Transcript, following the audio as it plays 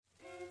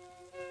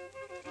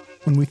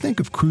When we think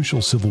of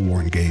crucial Civil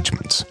War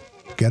engagements,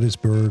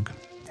 Gettysburg,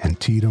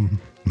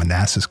 Antietam,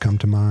 Manassas come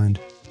to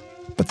mind,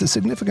 but the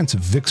significance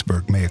of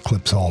Vicksburg may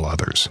eclipse all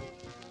others.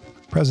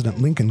 President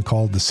Lincoln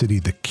called the city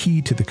the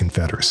key to the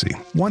Confederacy.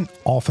 One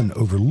often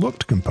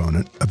overlooked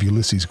component of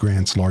Ulysses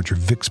Grant's larger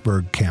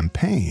Vicksburg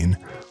campaign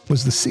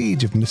was the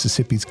siege of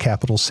Mississippi's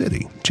capital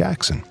city,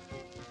 Jackson.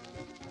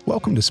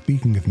 Welcome to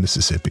Speaking of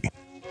Mississippi,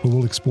 where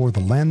we'll explore the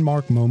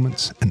landmark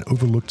moments and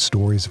overlooked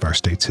stories of our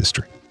state's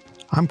history.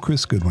 I'm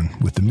Chris Goodwin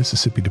with the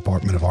Mississippi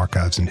Department of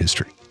Archives and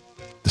History.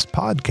 This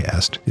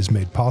podcast is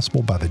made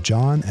possible by the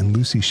John and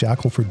Lucy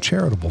Shackelford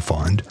Charitable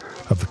Fund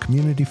of the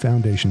Community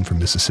Foundation for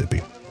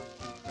Mississippi.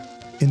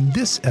 In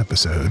this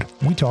episode,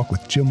 we talk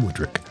with Jim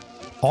Woodrick,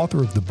 author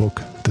of the book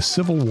The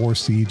Civil War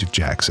Siege of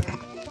Jackson.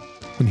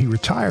 When he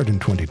retired in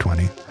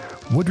 2020,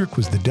 Woodrick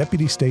was the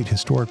Deputy State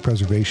Historic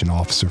Preservation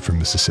Officer for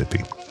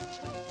Mississippi.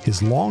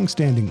 His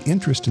long-standing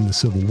interest in the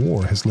Civil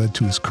War has led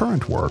to his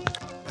current work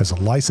as a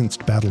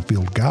licensed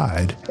battlefield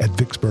guide at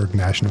Vicksburg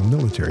National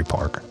Military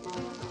Park.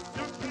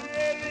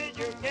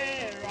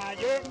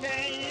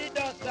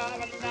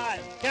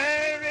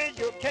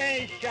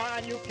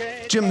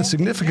 Jim, the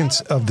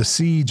significance of the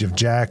Siege of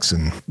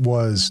Jackson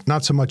was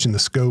not so much in the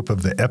scope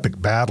of the epic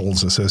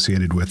battles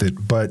associated with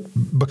it, but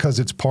because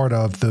it's part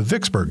of the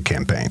Vicksburg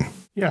campaign.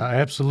 Yeah,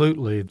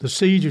 absolutely. The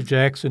Siege of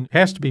Jackson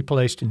has to be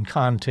placed in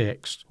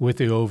context with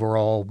the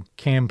overall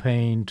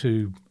campaign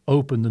to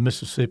open the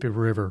Mississippi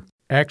River.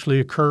 Actually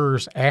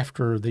occurs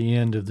after the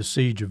end of the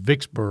Siege of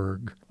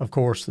Vicksburg. Of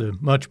course, the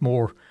much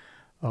more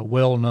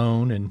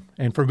well-known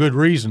and for good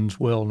reasons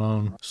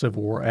well-known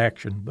Civil War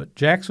action. But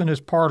Jackson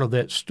is part of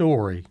that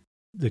story.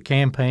 The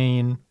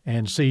campaign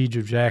and Siege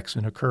of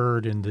Jackson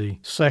occurred in the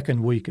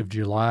second week of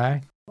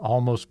July,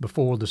 almost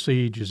before the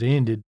siege is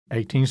ended.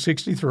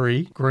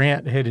 1863,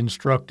 Grant had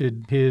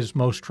instructed his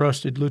most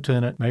trusted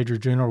lieutenant, Major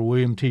General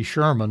William T.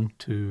 Sherman,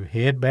 to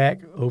head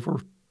back over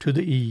to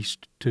the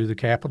east to the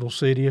capital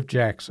city of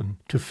Jackson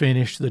to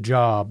finish the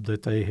job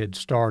that they had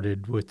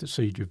started with the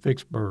Siege of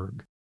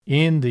Vicksburg.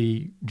 In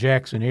the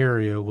Jackson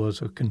area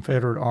was a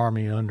Confederate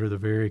army under the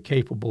very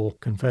capable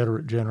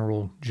Confederate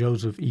General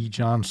Joseph E.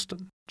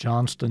 Johnston.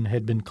 Johnston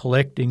had been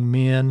collecting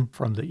men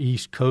from the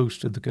east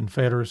coast of the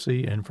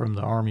Confederacy and from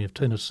the Army of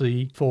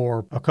Tennessee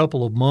for a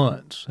couple of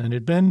months and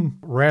had been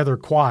rather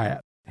quiet.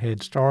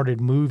 Had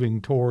started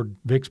moving toward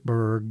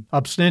Vicksburg,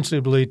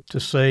 ostensibly to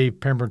save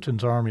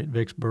Pemberton's army at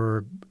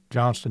Vicksburg.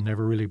 Johnston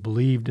never really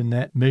believed in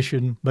that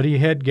mission, but he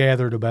had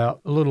gathered about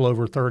a little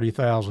over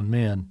 30,000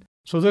 men.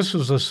 So this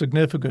was a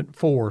significant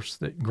force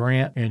that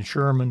Grant and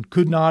Sherman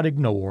could not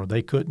ignore.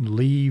 They couldn't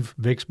leave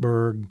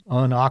Vicksburg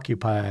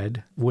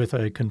unoccupied with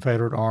a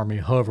Confederate army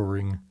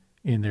hovering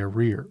in their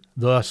rear.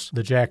 Thus,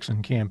 the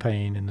Jackson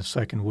campaign in the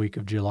second week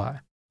of July.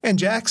 And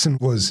Jackson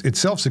was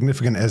itself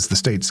significant as the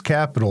state's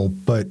capital,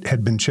 but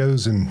had been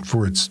chosen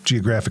for its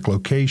geographic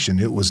location.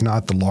 It was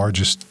not the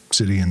largest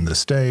city in the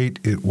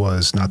state. It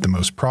was not the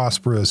most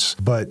prosperous,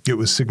 but it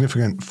was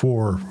significant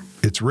for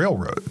its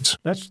railroads.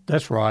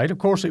 That's right. Of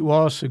course, it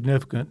was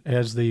significant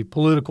as the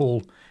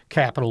political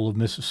capital of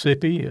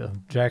Mississippi.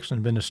 Jackson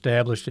had been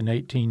established in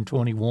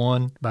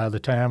 1821. By the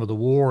time of the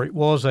war, it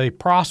was a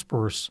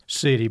prosperous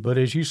city, but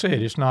as you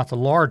said, it's not the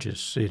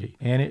largest city.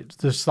 And it's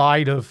the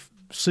site of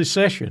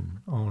secession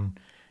on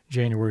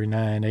January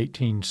 9,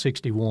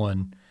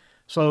 1861.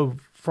 So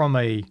from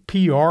a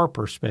PR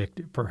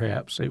perspective,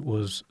 perhaps, it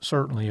was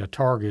certainly a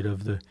target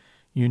of the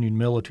Union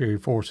military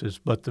forces,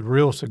 but the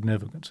real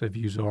significance, as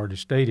you've already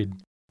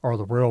stated, are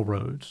the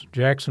railroads.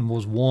 Jackson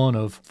was one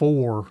of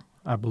four,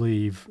 I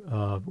believe,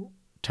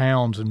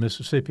 towns in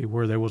Mississippi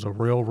where there was a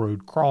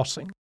railroad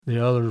crossing.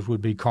 The others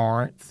would be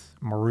Corinth,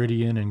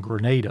 Meridian, and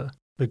Grenada.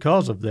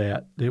 Because of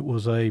that, it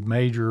was a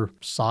major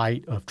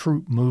site of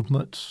troop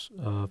movements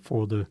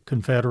for the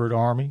Confederate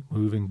Army,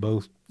 moving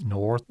both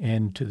north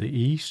and to the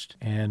east,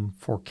 and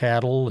for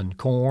cattle and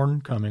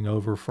corn coming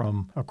over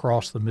from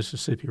across the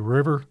Mississippi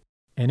River.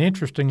 And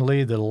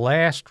interestingly, the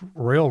last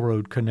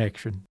railroad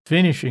connection,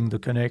 finishing the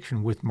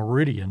connection with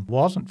Meridian,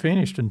 wasn't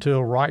finished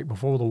until right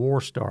before the war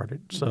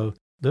started. So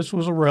this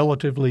was a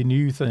relatively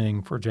new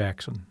thing for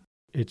Jackson.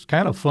 It's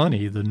kind of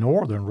funny, the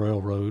Northern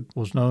Railroad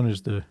was known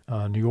as the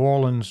New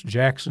Orleans,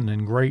 Jackson,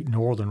 and Great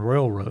Northern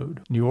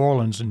Railroad. New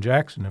Orleans and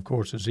Jackson, of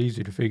course, is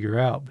easy to figure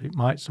out, but it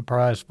might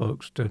surprise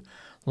folks to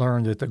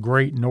learn that the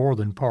Great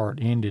Northern part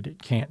ended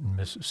at Canton,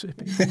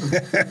 Mississippi.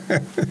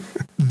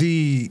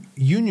 The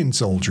Union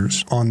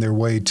soldiers on their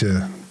way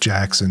to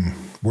Jackson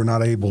were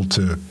not able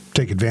to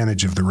take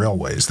advantage of the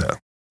railways, though.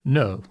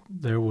 No,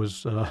 there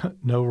was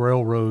no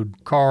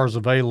railroad cars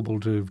available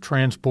to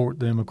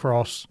transport them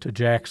across to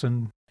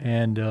Jackson.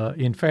 And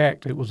in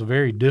fact, it was a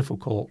very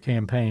difficult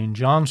campaign.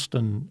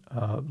 Johnston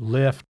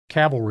left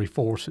cavalry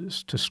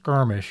forces to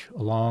skirmish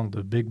along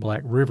the Big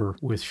Black River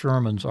with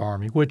Sherman's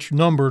army, which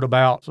numbered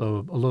about a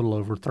little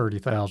over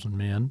 30,000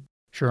 men.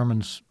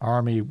 Sherman's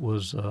army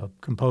was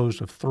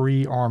composed of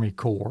 3 Army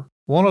Corps.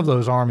 One of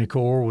those Army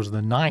Corps was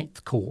the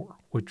 9th Corps,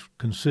 which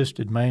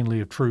consisted mainly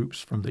of troops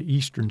from the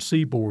eastern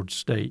seaboard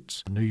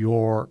states, New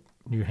York,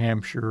 New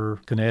Hampshire,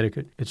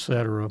 Connecticut,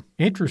 etc.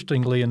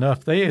 Interestingly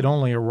enough, they had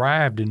only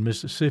arrived in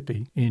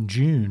Mississippi in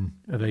June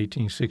of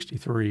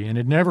 1863 and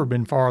had never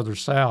been farther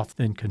south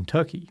than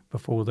Kentucky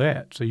before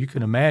that. So you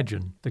can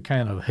imagine the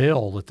kind of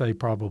hell that they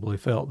probably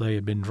felt they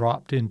had been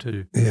dropped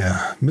into.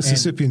 Yeah,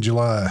 Mississippi in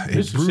July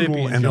is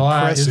brutal and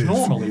oppressive. Is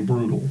normally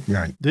brutal.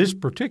 Right. This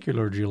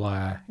particular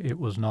July, it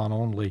was not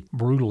only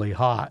brutally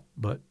hot,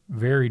 but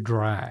very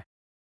dry.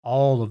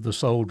 All of the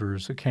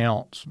soldiers'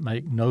 accounts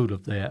make note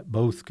of that,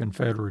 both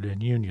Confederate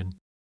and Union.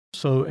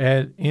 So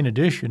in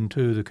addition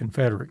to the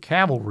Confederate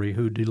cavalry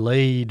who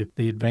delayed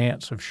the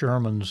advance of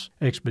Sherman's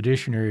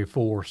expeditionary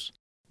force,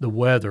 the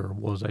weather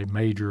was a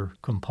major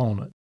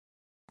component.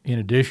 In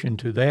addition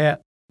to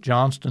that,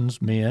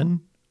 Johnston's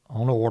men,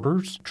 on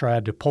orders,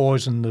 tried to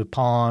poison the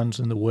ponds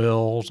and the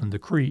wells and the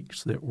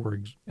creeks that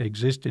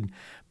existed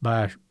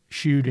by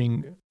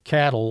shooting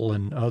cattle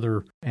and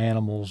other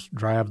animals,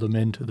 drive them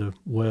into the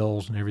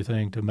wells and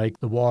everything to make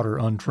the water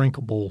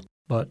undrinkable.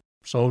 But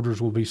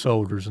soldiers will be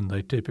soldiers, and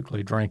they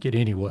typically drank it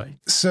anyway.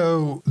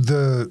 So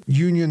the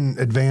Union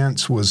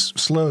advance was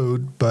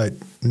slowed, but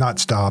not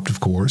stopped,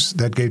 of course.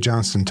 That gave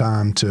Johnston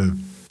time to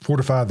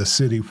fortify the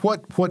city.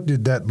 What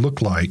did that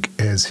look like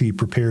as he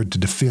prepared to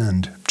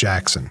defend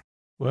Jackson?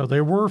 Well,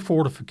 there were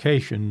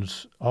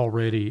fortifications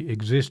already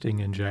existing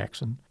in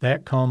Jackson.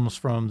 That comes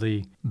from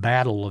the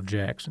Battle of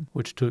Jackson,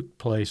 which took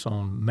place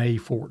on May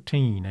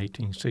 14,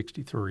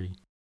 1863.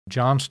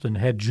 Johnston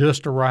had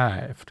just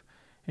arrived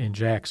in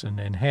Jackson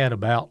and had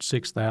about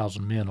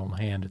 6,000 men on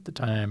hand at the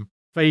time,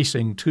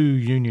 facing 2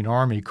 Union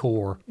Army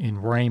Corps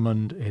in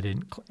Raymond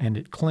and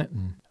at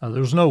Clinton. There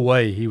was no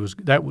way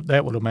that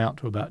would amount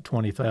to about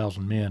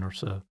 20,000 men or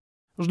so.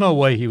 There was no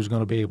way he was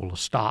going to be able to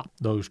stop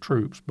those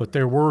troops, but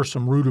there were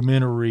some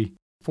rudimentary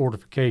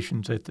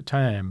fortifications at the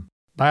time.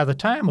 By the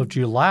time of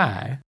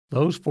July,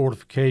 those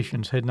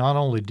fortifications had not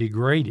only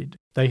degraded,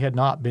 they had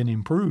not been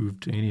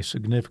improved to any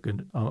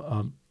significant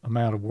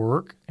amount of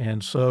work.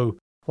 And so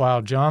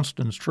while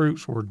Johnston's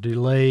troops were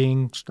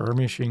delaying,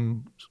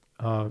 skirmishing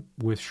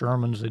with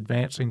Sherman's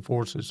advancing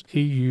forces, he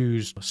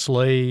used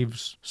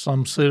slaves,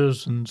 some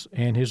citizens,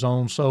 and his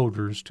own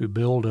soldiers to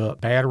build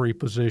up battery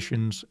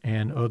positions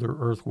and other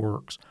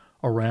earthworks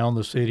around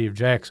the city of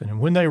Jackson. And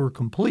when they were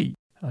complete,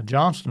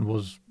 Johnston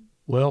was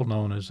well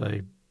known as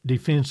a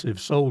defensive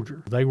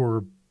soldier. They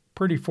were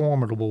pretty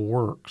formidable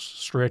works,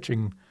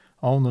 stretching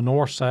on the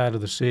north side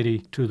of the city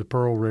to the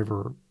Pearl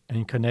River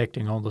and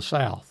connecting on the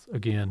south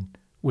again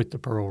with the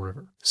Pearl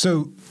River.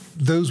 So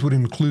those would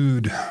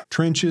include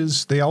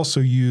trenches. They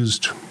also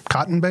used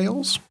cotton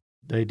bales?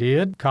 They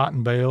did.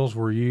 Cotton bales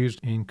were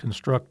used in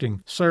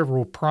constructing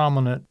several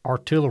prominent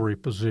artillery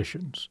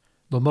positions,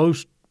 the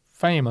most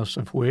famous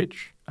of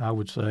which, I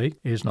would say,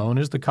 is known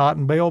as the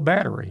Cotton Bale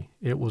Battery.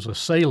 It was a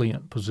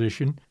salient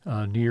position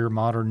near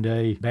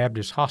modern-day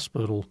Baptist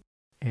Hospital,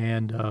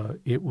 and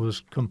it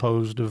was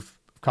composed of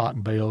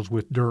cotton bales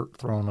with dirt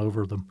thrown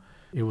over them.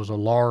 It was a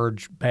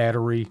large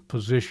battery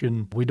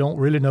position. We don't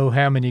really know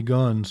how many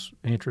guns,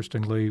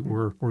 interestingly,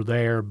 were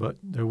there, but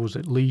there was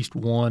at least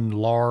one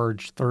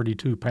large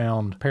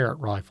 32-pound Parrott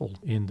rifle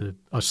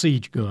a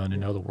siege gun,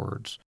 in other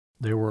words.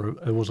 There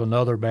was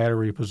another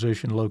battery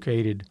position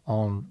located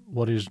on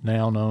what is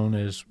now known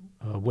as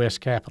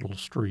West Capitol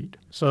Street.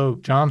 So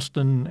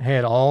Johnston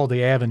had all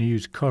the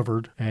avenues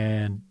covered,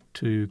 and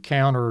to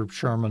counter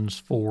Sherman's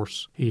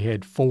force, he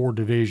had 4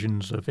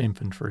 divisions of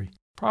infantry.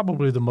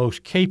 Probably the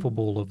most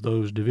capable of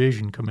those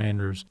division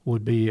commanders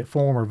would be a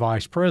former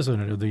Vice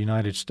President of the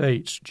United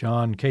States,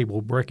 John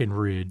Cable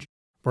Breckinridge.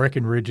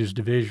 Breckinridge's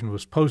division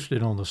was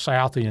posted on the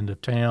south end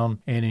of town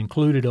and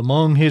included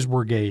among his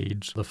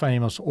brigades the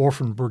famous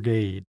Orphan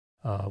Brigade,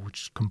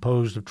 which is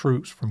composed of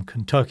troops from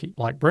Kentucky,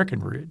 like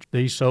Breckinridge.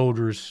 These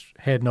soldiers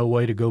had no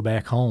way to go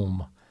back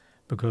home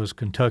because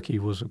Kentucky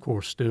was, of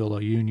course, still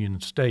a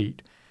Union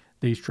state.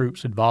 These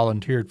troops had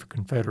volunteered for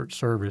Confederate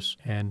service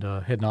and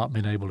had not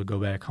been able to go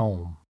back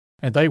home.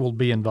 And they will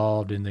be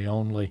involved in the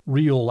only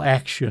real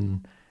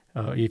action,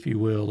 if you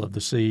will, of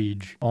the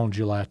siege on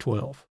July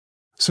 12th.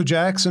 So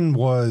Jackson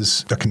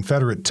was a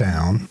Confederate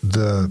town.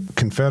 The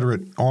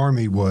Confederate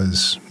Army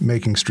was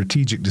making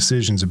strategic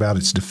decisions about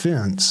its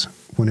defense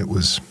when it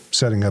was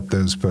setting up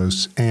those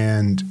posts.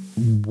 And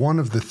one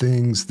of the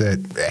things that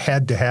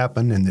had to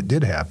happen and that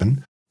did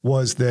happen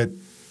was that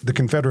the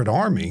Confederate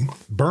Army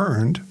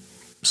burned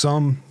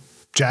some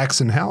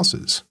Jackson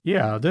houses.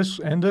 Yeah, this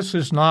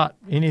is not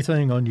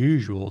anything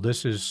unusual.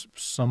 This is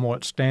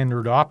somewhat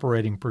standard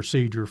operating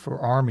procedure for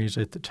armies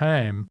at the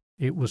time.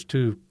 It was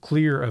to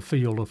clear a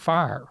field of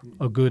fire.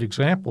 A good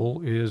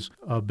example is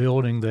a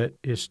building that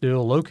is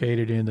still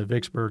located in the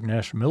Vicksburg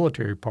National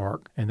Military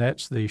Park, and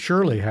that's the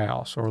Shirley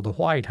House or the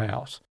White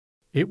House.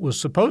 It was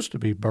supposed to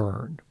be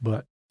burned,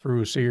 but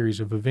through a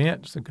series of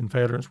events, the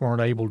Confederates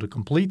weren't able to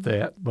complete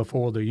that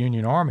before the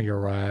Union Army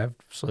arrived,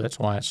 so that's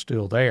why it's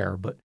still there.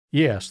 But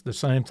Yes, the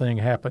same thing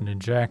happened in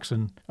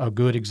Jackson. A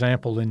good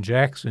example in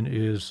Jackson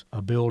is a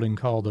building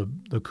called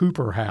the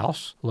Cooper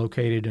House,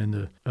 located in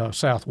the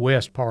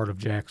southwest part of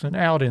Jackson,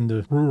 out in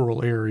the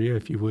rural area,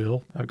 if you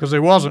will, because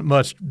there wasn't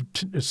much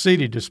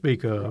city to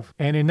speak of.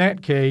 And in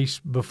that case,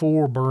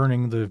 before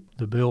burning the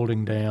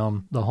building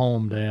down, the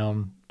home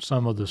down,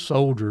 some of the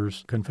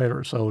soldiers,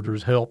 Confederate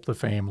soldiers, helped the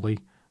family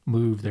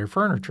move their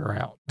furniture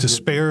out. To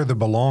spare the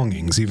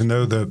belongings, even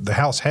though the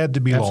house had to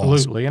be lost.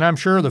 Absolutely. And I'm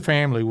sure the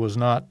family was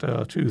not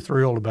too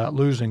thrilled about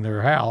losing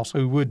their house.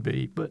 Who would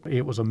be? But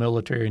it was a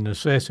military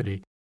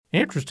necessity.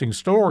 Interesting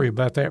story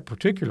about that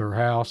particular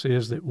house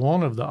is that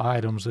one of the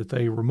items that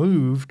they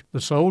removed,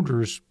 the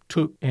soldiers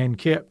took and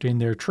kept in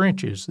their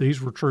trenches.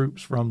 These were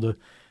troops from the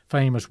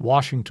famous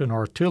Washington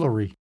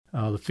Artillery,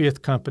 the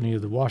 5th Company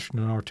of the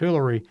Washington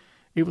Artillery.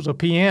 It was a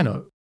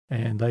piano,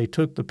 and they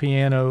took the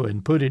piano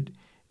and put it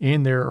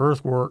in their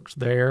earthworks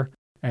there.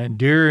 And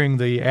during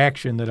the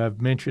action that I've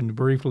mentioned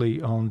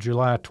briefly on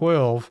July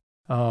 12,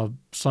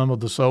 some of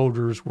the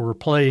soldiers were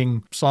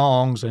playing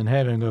songs and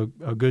having a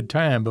good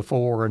time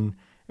before and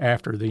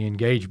after the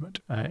engagement.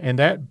 And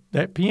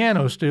that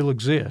piano still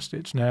exists.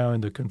 It's now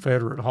in the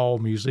Confederate Hall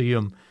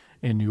Museum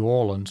in New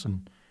Orleans,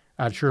 and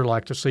I'd sure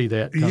like to see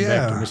that come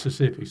back to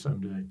Mississippi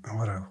someday.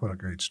 What a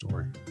great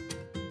story.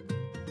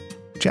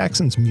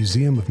 Jackson's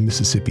Museum of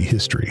Mississippi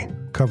History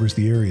covers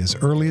the area's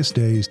earliest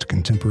days to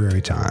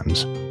contemporary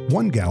times.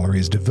 One gallery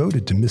is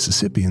devoted to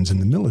Mississippians in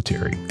the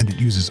military, and it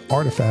uses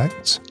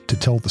artifacts to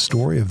tell the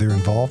story of their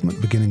involvement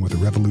beginning with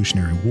the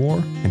Revolutionary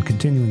War and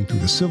continuing through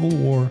the Civil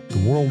War,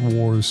 the World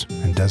Wars,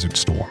 and Desert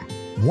Storm.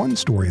 One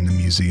story in the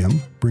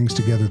museum brings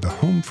together the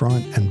home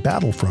front and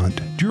battlefront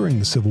during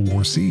the Civil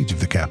War siege of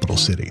the capital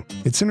city.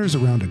 It centers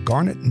around a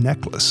garnet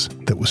necklace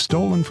that was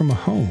stolen from a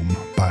home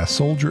by a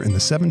soldier in the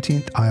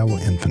 17th Iowa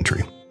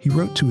Infantry. He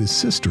wrote to his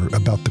sister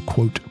about the,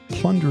 quote,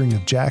 plundering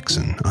of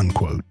Jackson,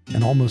 unquote,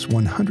 and almost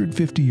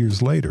 150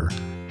 years later,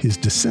 his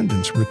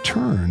descendants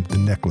returned the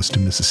necklace to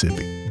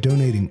Mississippi,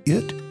 donating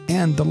it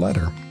and the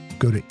letter.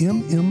 Go to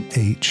mmh.mdah.ms.gov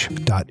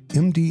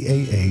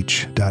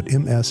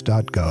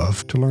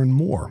to learn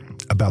more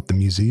about the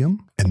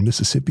museum and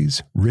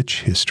Mississippi's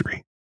rich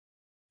history.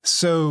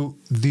 So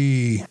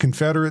the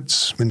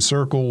Confederates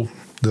encircle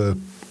the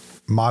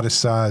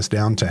modest-sized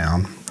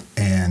downtown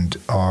and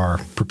are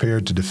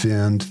prepared to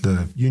defend.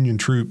 The Union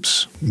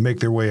troops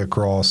make their way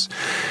across.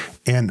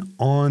 And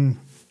on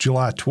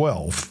July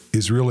 12th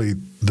is really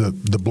the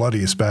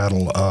bloodiest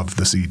battle of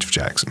the Siege of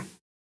Jackson.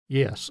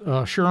 Yes,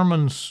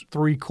 Sherman's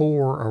 3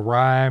 Corps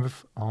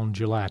arrive on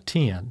July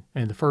 10,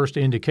 and the first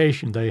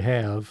indication they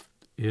have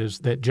is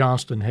that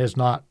Johnston has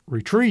not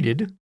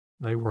retreated.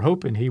 They were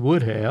hoping he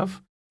would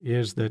have,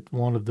 is that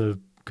one of the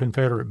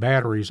Confederate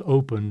batteries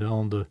opened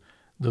on the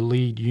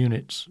lead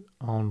units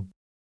on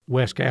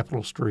West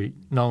Capitol Street,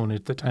 known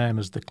at the time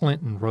as the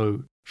Clinton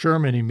Road.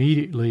 Sherman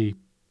immediately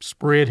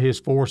spread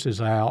his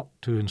forces out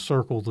to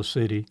encircle the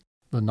city,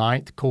 the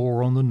 9th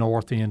Corps on the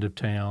north end of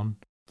town,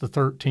 the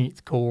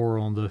 13th Corps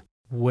on the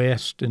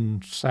west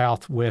and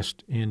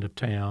southwest end of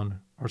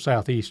town, or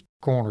southeast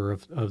corner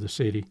of the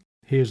city,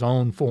 his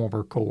own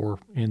former corps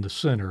in the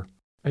center.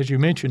 As you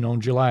mentioned,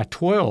 on July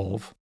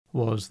 12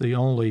 was the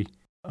only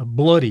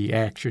bloody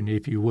action,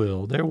 if you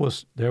will. There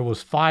was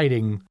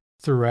fighting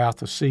throughout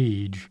the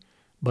siege,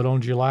 but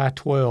on July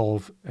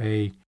 12,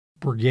 a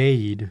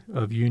brigade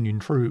of Union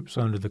troops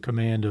under the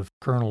command of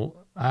Colonel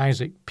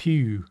Isaac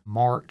Pugh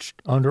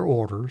marched under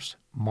orders,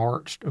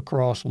 marched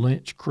across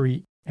Lynch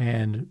Creek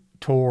and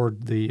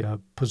toward the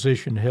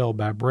position held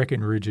by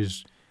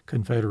Breckinridge's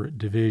Confederate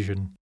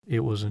division.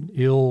 It was an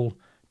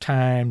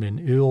ill-timed and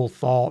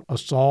ill-thought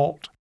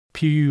assault.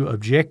 Pugh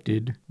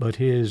objected, but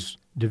his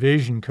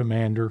division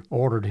commander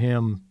ordered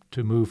him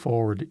to move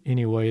forward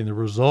anyway, and the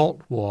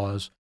result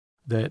was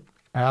that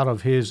out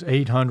of his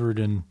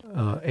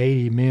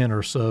 880 men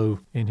or so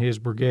in his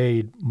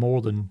brigade,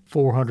 more than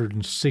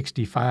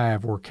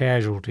 465 were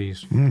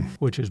casualties,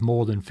 which is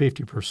more than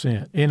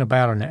 50% in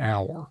about an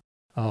hour.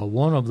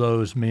 One of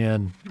those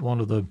men, one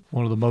of the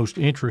most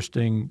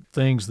interesting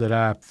things that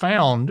I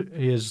found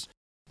is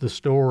the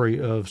story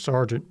of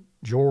Sergeant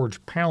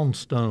George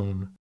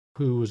Poundstone,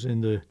 who was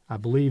in the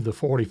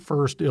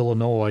 41st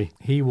Illinois.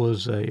 He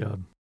was a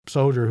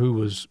soldier who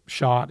was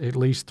shot at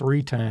least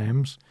 3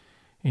 times,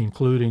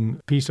 including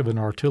a piece of an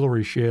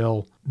artillery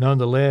shell.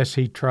 Nonetheless,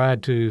 he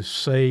tried to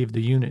save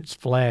the unit's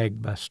flag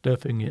by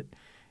stuffing it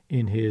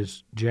in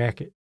his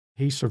jacket.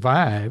 He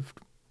survived,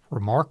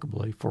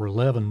 remarkably, for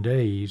 11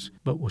 days,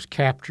 but was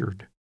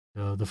captured.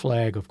 The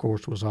flag, of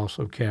course, was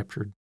also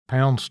captured.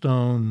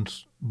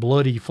 Poundstone's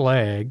bloody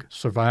flag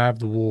survived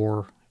the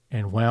war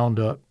and wound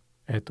up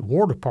at the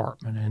War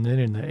Department, and then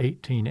in the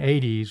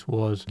 1880s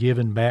was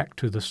given back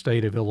to the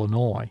state of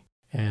Illinois.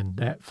 And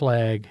that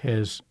flag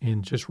has,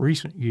 in just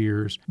recent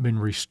years, been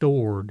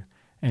restored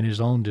and is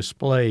on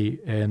display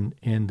in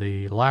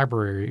the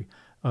library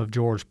of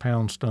George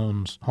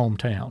Poundstone's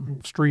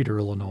hometown, Streator,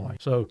 Illinois.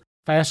 So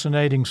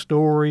fascinating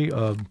story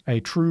of a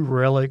true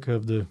relic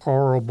of the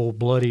horrible,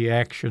 bloody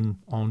action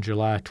on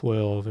July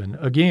 12. And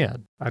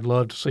again, I'd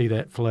love to see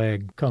that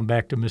flag come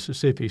back to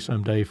Mississippi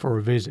someday for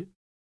a visit.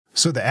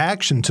 So the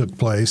action took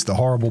place, the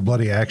horrible,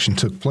 bloody action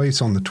took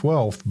place on the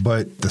 12th,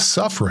 but the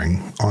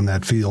suffering on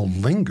that field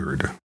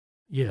lingered.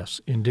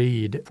 Yes,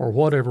 indeed. For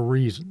whatever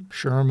reason,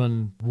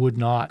 Sherman would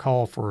not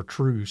call for a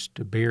truce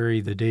to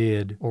bury the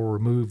dead or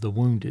remove the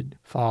wounded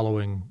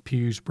following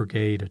Pugh's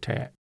brigade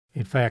attack.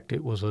 In fact,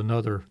 it was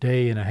another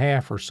day and a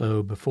half or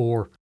so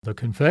before the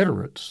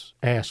Confederates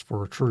asked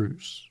for a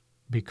truce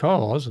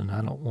because, and I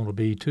don't want to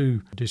be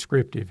too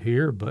descriptive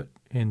here, but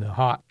in the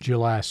hot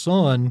July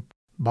sun,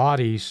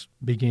 bodies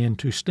began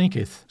to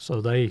stinketh.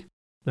 So they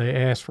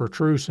asked for a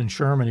truce, and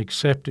Sherman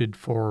accepted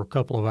for a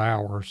couple of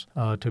hours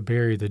to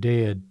bury the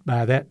dead.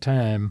 By that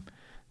time,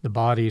 the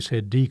bodies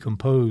had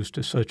decomposed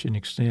to such an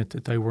extent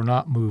that they were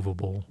not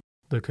movable.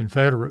 The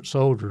Confederate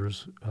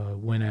soldiers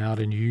went out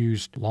and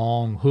used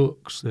long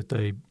hooks that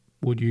they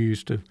would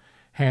use to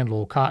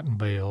handle cotton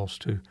bales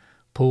to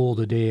pull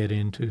the dead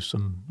into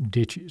some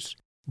ditches.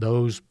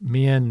 Those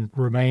men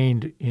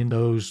remained in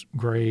those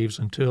graves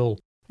until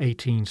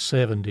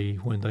 1870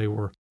 when they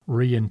were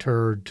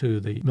reinterred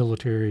to the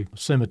military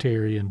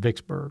cemetery in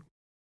Vicksburg.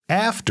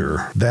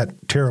 After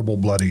that terrible,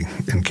 bloody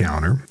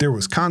encounter, there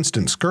was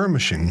constant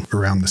skirmishing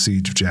around the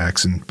siege of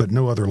Jackson, but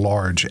no other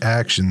large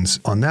actions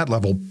on that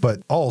level,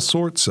 but all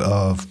sorts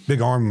of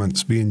big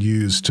armaments being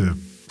used to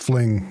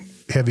fling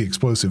heavy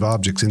explosive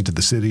objects into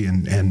the city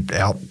and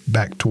out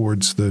back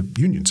towards the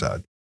Union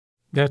side.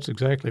 That's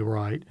exactly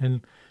right.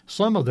 And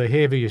some of the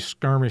heaviest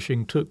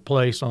skirmishing took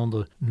place on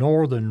the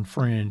northern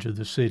fringe of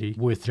the city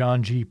with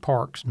John G.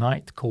 Parke's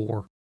Ninth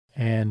Corps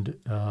and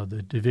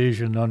the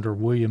division under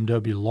William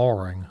W.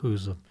 Loring,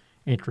 who's an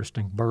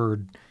interesting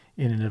bird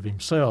in and of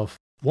himself.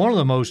 One of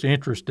the most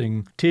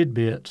interesting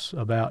tidbits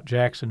about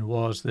Jackson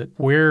was that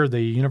where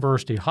the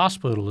University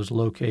Hospital is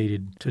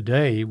located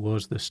today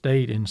was the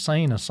State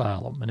Insane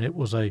Asylum, and it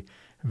was a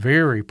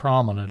very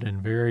prominent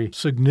and very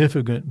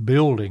significant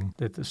building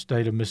that the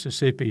state of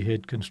Mississippi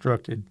had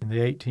constructed in the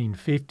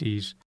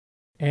 1850s.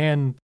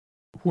 And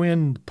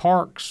when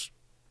Parke's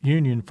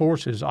Union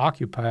forces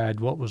occupied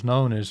what was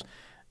known as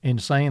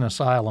Insane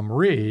Asylum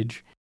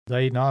Ridge,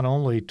 they not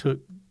only took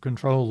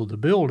control of the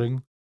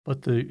building,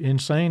 but the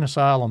insane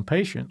asylum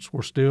patients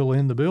were still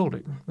in the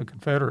building. The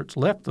Confederates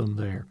left them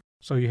there.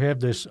 So you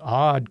have this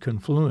odd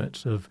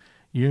confluence of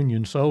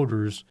Union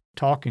soldiers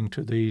talking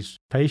to these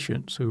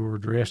patients who were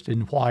dressed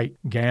in white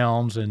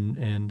gowns,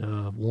 and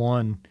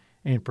one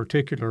in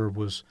particular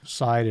was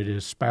cited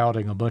as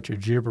spouting a bunch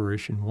of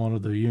gibberish, and one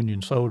of the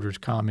Union soldiers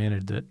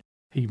commented that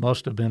he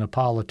must have been a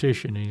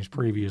politician in his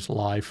previous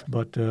life.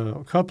 But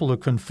a couple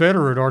of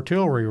Confederate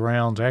artillery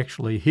rounds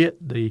actually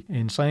hit the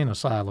insane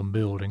asylum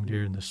building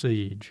during the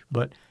siege.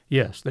 But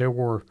yes, there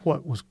were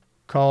what was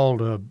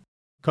called a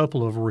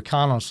couple of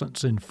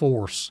reconnaissance in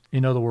force.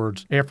 In other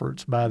words,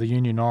 efforts by the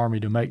Union Army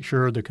to make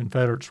sure the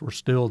Confederates were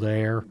still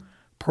there,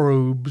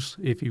 probes,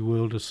 if you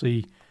will, to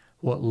see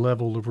what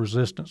level of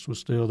resistance was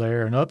still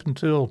there. And up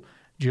until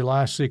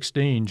July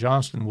 16,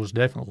 Johnston was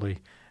definitely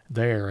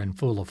there and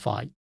full of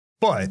fight.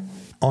 But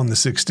on the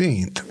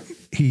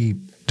 16th, he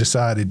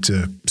decided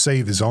to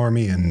save his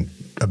army and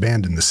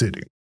abandon the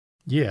city.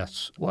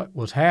 Yes. What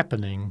was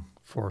happening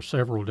for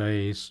several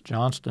days,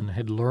 Johnston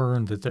had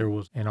learned that there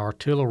was an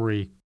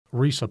artillery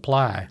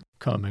resupply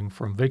coming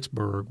from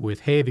Vicksburg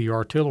with heavy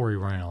artillery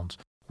rounds.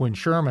 When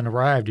Sherman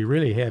arrived, he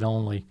really had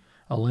only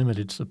a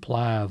limited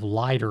supply of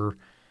lighter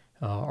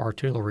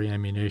artillery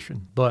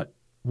ammunition. But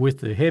with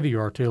the heavy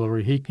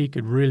artillery, he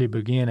could really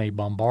begin a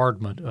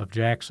bombardment of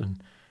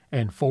Jackson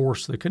and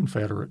force the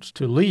Confederates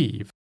to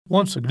leave.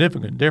 One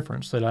significant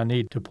difference that I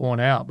need to point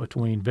out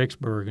between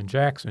Vicksburg and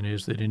Jackson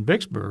is that in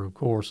Vicksburg, of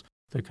course,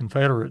 the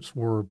Confederates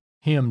were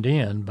hemmed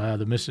in by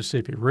the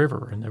Mississippi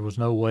River, and there was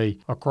no way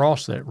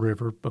across that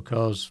river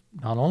because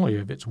not only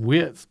of its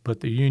width, but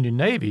the Union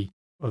Navy,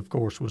 of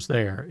course, was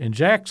there. In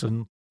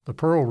Jackson, the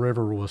Pearl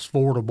River was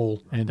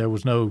fordable, and there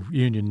was no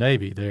Union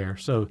Navy there,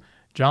 so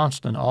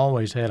Johnston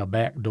always had a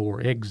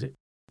backdoor exit.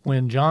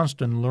 When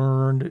Johnston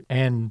learned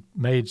and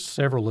made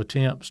several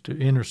attempts to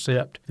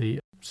intercept the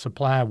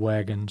supply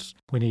wagons,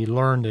 when he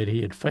learned that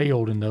he had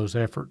failed in those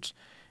efforts,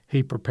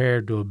 he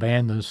prepared to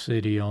abandon the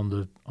city on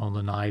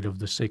the night of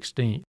the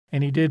 16th.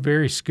 And he did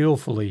very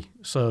skillfully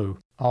so,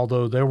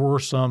 although there were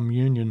some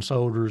Union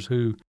soldiers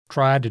who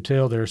tried to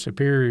tell their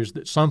superiors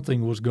that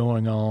something was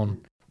going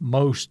on.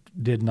 Most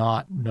did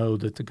not know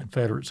that the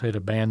Confederates had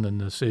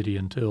abandoned the city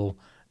until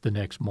the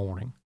next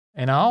morning.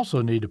 And I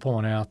also need to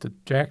point out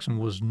that Jackson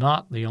was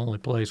not the only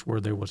place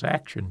where there was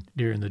action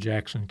during the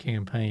Jackson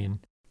campaign.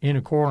 In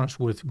accordance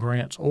with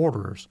Grant's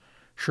orders,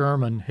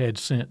 Sherman had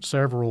sent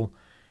several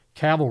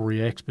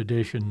cavalry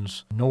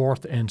expeditions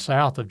north and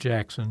south of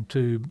Jackson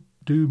to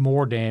do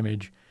more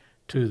damage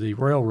to the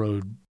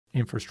railroad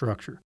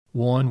infrastructure.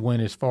 One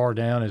went as far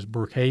down as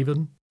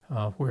Brookhaven,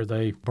 where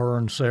they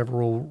burned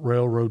several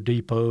railroad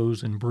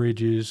depots and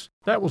bridges.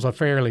 That was a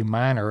fairly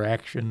minor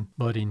action,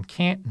 but in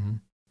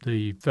Canton,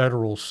 the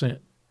Federals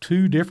sent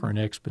two different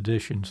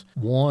expeditions,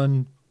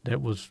 one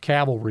that was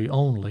cavalry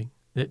only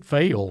that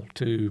failed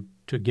to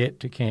get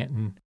to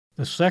Canton.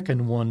 The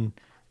second one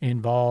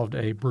involved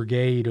a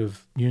brigade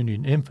of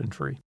Union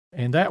infantry,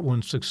 and that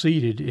one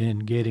succeeded in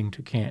getting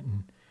to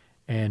Canton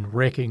and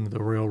wrecking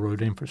the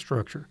railroad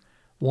infrastructure.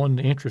 One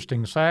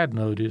interesting side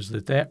note is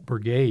that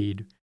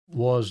brigade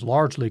was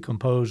largely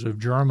composed of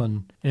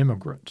German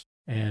immigrants,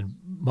 and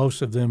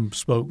most of them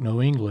spoke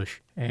no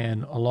English.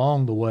 And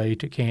along the way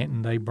to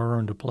Canton, they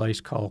burned a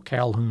place called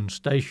Calhoun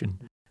Station.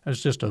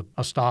 It's just a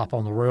stop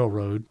on the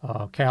railroad.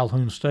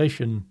 Calhoun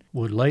Station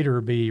would later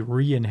be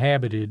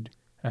re-inhabited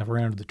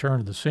around the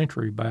turn of the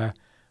century by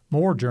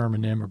more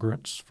German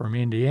immigrants from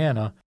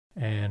Indiana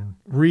and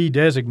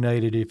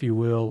redesignated, if you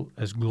will,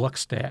 as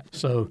Gluckstadt.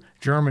 So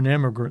German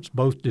immigrants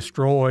both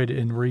destroyed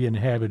and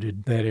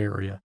re-inhabited that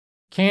area.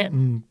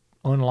 Canton,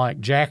 unlike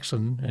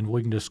Jackson, and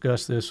we can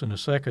discuss this in a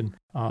second,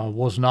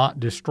 was not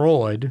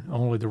destroyed,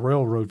 only the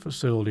railroad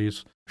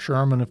facilities.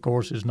 Sherman, of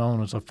course, is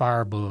known as a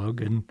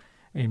firebug, and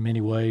in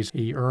many ways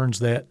he earns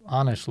that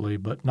honestly,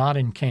 but not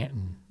in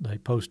Canton. They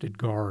posted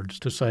guards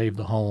to save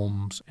the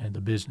homes and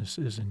the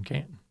businesses in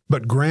Canton.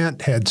 But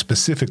Grant had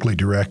specifically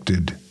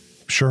directed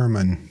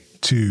Sherman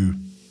to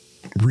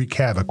wreak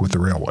havoc with the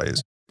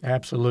railways.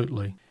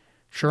 Absolutely.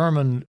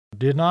 Sherman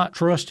did not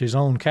trust his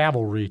own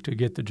cavalry to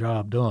get the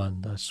job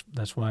done.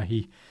 That's why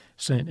he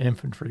sent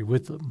infantry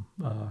with them.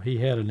 He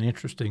had an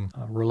interesting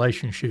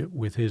relationship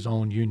with his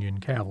own Union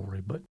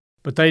cavalry,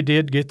 but they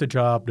did get the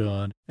job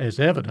done as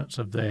evidence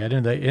of that,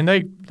 and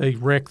they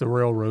wrecked the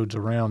railroads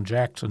around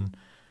Jackson,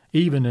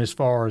 even as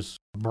far as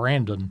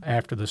Brandon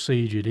after the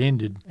siege had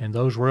ended, and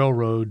those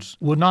railroads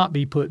would not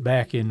be put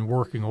back in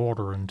working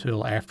order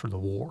until after the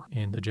war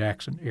in the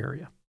Jackson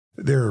area.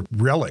 There are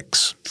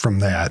relics from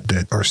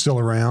that are still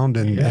around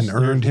and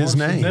earned his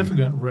name. There's a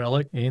significant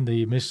relic in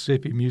the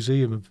Mississippi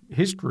Museum of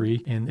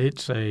History, and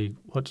it's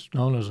what's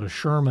known as a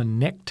Sherman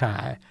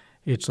necktie.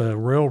 It's a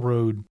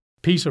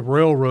piece of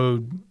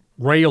railroad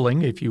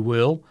railing, if you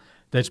will,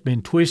 that's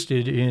been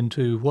twisted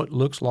into what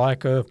looks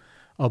like a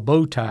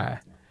bow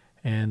tie.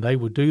 And they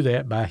would do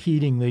that by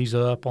heating these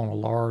up on a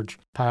large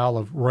pile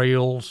of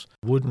rails,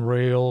 wooden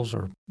rails,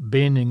 or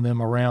bending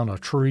them around a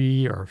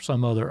tree or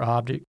some other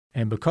object.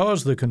 And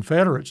because the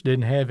Confederates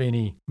didn't have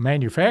any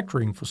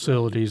manufacturing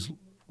facilities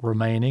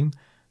remaining,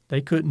 they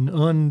couldn't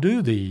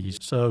undo these.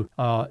 So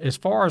as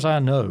far as I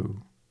know,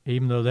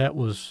 even though that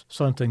was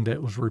something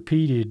that was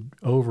repeated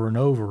over and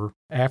over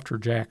after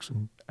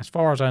Jackson, as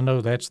far as I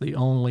know, that's the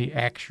only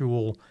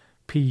actual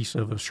piece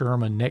of a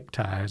Sherman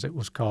necktie, as it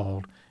was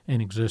called, in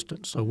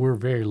existence. So we're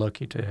very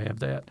lucky to have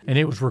that. And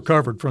it was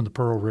recovered from the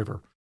Pearl River.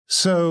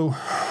 So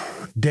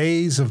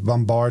days of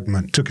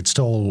bombardment took its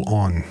toll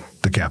on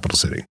the capital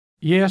city.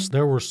 Yes,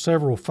 there were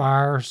several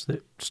fires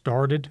that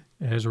started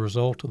as a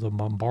result of the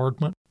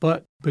bombardment,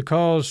 but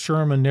because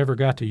Sherman never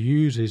got to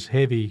use his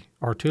heavy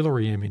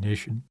artillery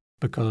ammunition,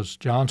 because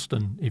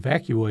Johnston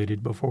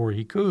evacuated before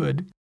he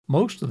could,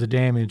 most of the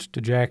damage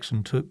to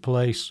Jackson took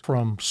place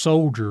from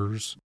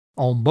soldiers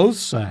on both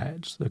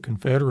sides. The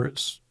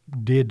Confederates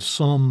did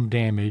some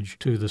damage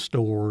to the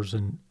stores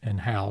and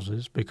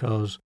houses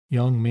because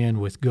young men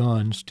with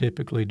guns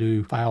typically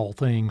do foul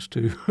things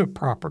to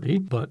property,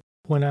 but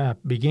when I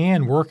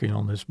began working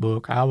on this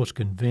book, I was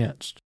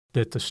convinced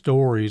that the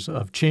stories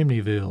of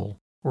Chimneyville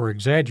were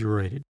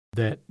exaggerated,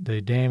 that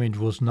the damage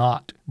was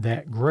not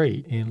that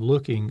great. In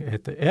looking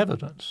at the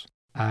evidence,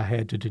 I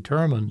had to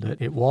determine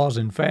that it was,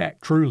 in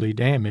fact, truly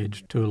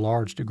damaged to a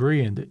large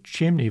degree, and that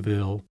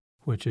Chimneyville,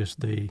 which is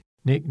the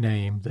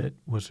nickname that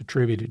was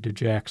attributed to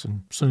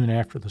Jackson soon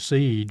after the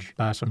siege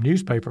by some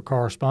newspaper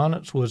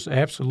correspondents, was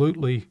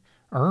absolutely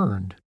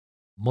earned.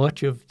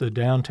 Much of the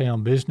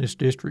downtown business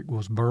district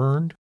was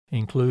burned,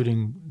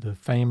 including the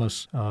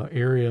famous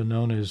area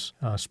known as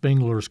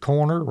Spengler's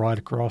Corner, right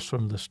across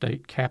from the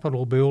state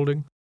capitol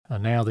building,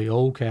 now the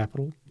old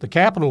Capitol. The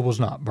Capitol was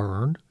not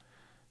burned.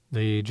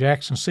 The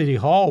Jackson City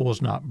Hall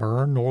was not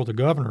burned, nor the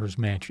governor's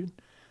mansion.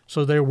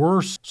 So there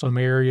were some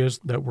areas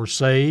that were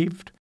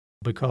saved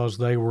because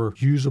they were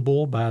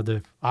usable by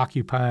the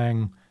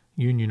occupying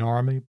Union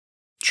Army.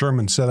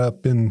 Sherman set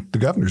up in the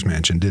governor's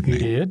mansion, didn't he?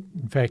 He did.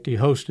 In fact, he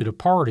hosted a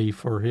party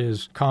for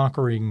his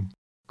conquering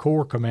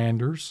Corps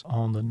commanders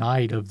on the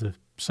night of the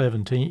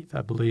 17th.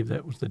 I believe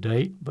that was the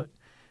date. But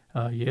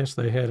yes,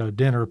 they had a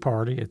dinner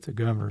party at the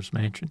governor's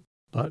mansion.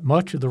 But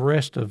much of the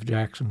rest of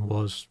Jackson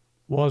was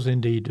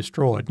indeed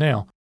destroyed.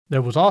 Now,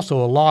 there was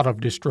also a lot of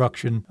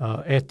destruction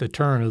at the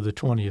turn of the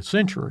 20th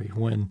century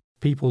when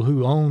people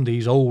who owned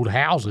these old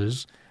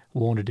houses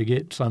wanted to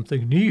get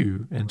something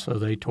new, and so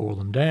they tore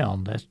them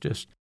down. That's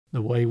just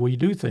the way we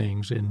do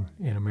things in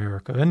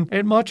America.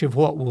 And much of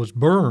what was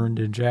burned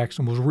in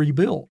Jackson was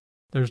rebuilt.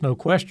 There's no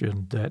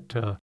question that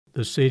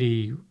the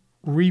city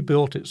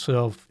rebuilt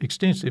itself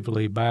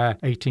extensively by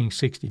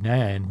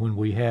 1869 when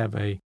we have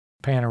a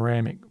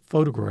panoramic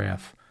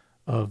photograph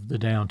of the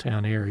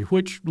downtown area,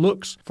 which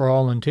looks, for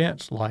all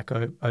intents, like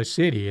a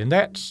city. And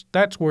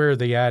that's where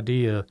the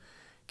idea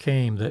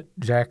came that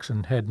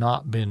Jackson had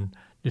not been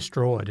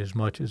destroyed as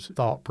much as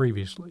thought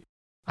previously.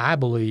 I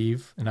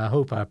believe, and I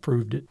hope I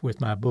proved it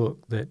with my book,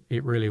 that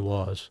it really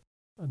was.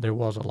 There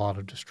was a lot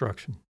of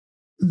destruction.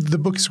 The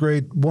book is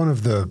great. One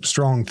of the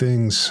strong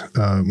things,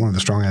 one of the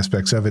strong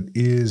aspects of it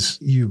is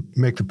you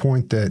make the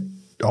point that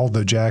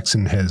although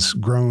Jackson has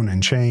grown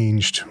and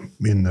changed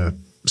in the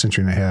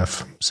century and a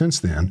half since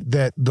then,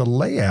 that the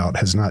layout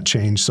has not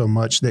changed so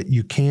much that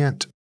you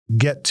can't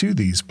get to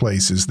these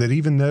places, that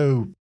even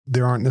though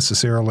there aren't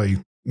necessarily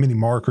many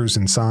markers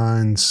and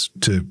signs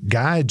to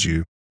guide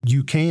you,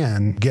 you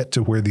can get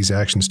to where these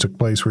actions took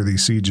place, where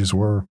these sieges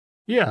were.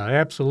 Yeah,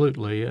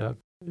 absolutely.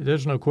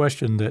 There's no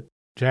question that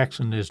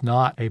Jackson is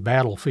not a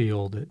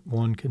battlefield that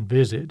one can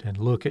visit and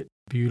look at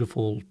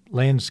beautiful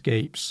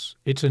landscapes.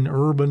 It's an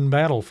urban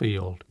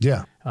battlefield.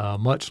 Yeah.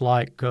 Much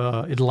like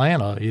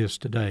Atlanta is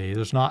today.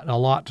 There's not a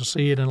lot to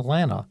see in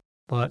Atlanta,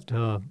 but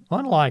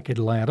unlike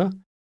Atlanta,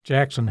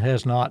 Jackson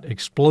has not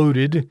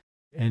exploded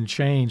and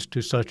changed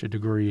to such a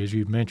degree, as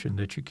you've mentioned,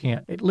 that you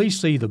can't at least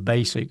see the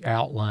basic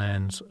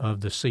outlines of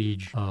the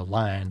siege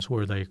lines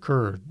where they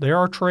occurred. There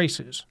are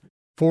traces.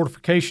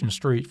 Fortification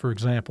Street, for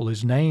example,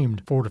 is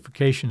named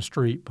Fortification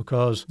Street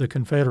because the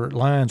Confederate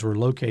lines were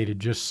located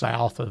just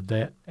south of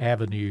that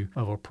avenue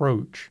of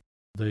approach.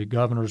 The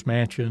governor's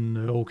mansion,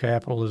 the old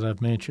Capitol, as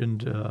I've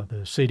mentioned,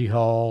 the city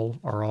hall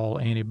are all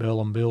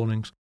antebellum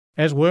buildings,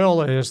 as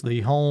well as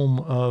the home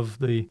of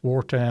the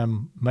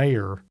wartime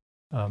mayor,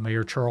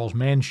 Mayor Charles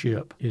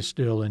Manship, is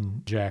still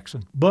in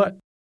Jackson. But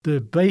the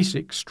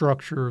basic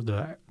structure,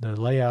 the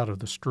layout of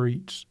the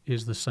streets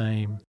is the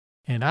same,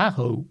 and I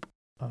hope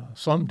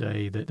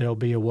someday that there'll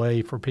be a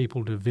way for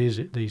people to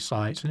visit these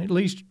sites and at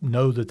least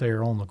know that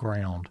they're on the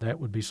ground. That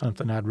would be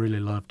something I'd really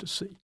love to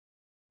see.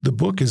 The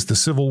book is The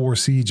Civil War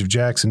Siege of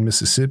Jackson,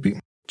 Mississippi.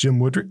 Jim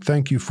Woodrick,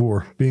 thank you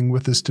for being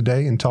with us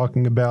today and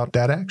talking about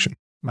that action.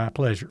 My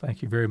pleasure.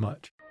 Thank you very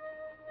much.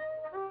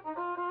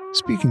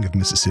 Speaking of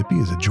Mississippi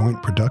is a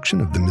joint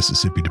production of the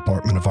Mississippi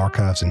Department of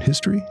Archives and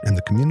History and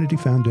the Community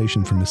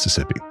Foundation for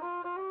Mississippi.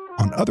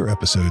 On other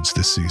episodes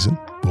this season,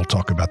 we'll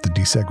talk about the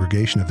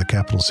desegregation of the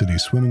capital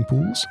city's swimming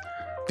pools,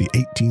 the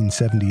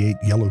 1878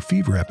 yellow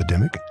fever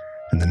epidemic,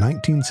 and the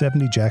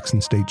 1970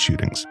 Jackson State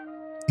shootings.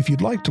 If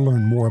you'd like to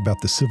learn more about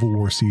the Civil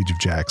War Siege of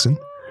Jackson,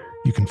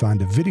 you can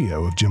find a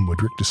video of Jim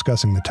Woodrick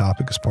discussing the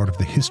topic as part of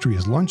the History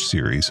is Lunch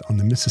series on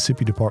the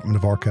Mississippi Department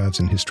of Archives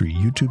and History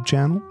YouTube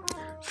channel,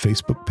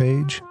 Facebook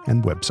page,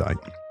 and website.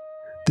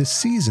 This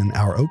season,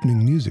 our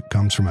opening music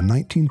comes from a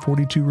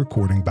 1942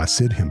 recording by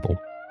Sid Hempel,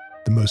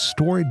 the most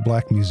storied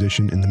black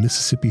musician in the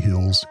Mississippi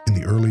Hills in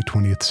the early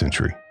 20th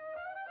century.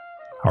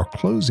 Our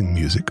closing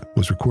music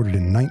was recorded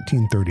in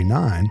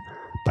 1939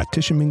 by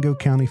Tishomingo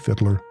County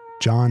fiddler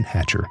John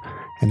Hatcher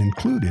and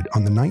included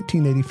on the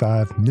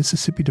 1985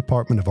 Mississippi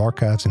Department of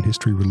Archives and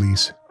History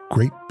release,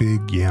 Great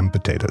Big Yam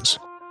Potatoes.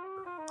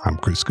 I'm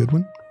Chris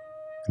Goodwin,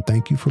 and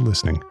thank you for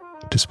listening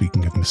to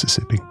Speaking of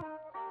Mississippi.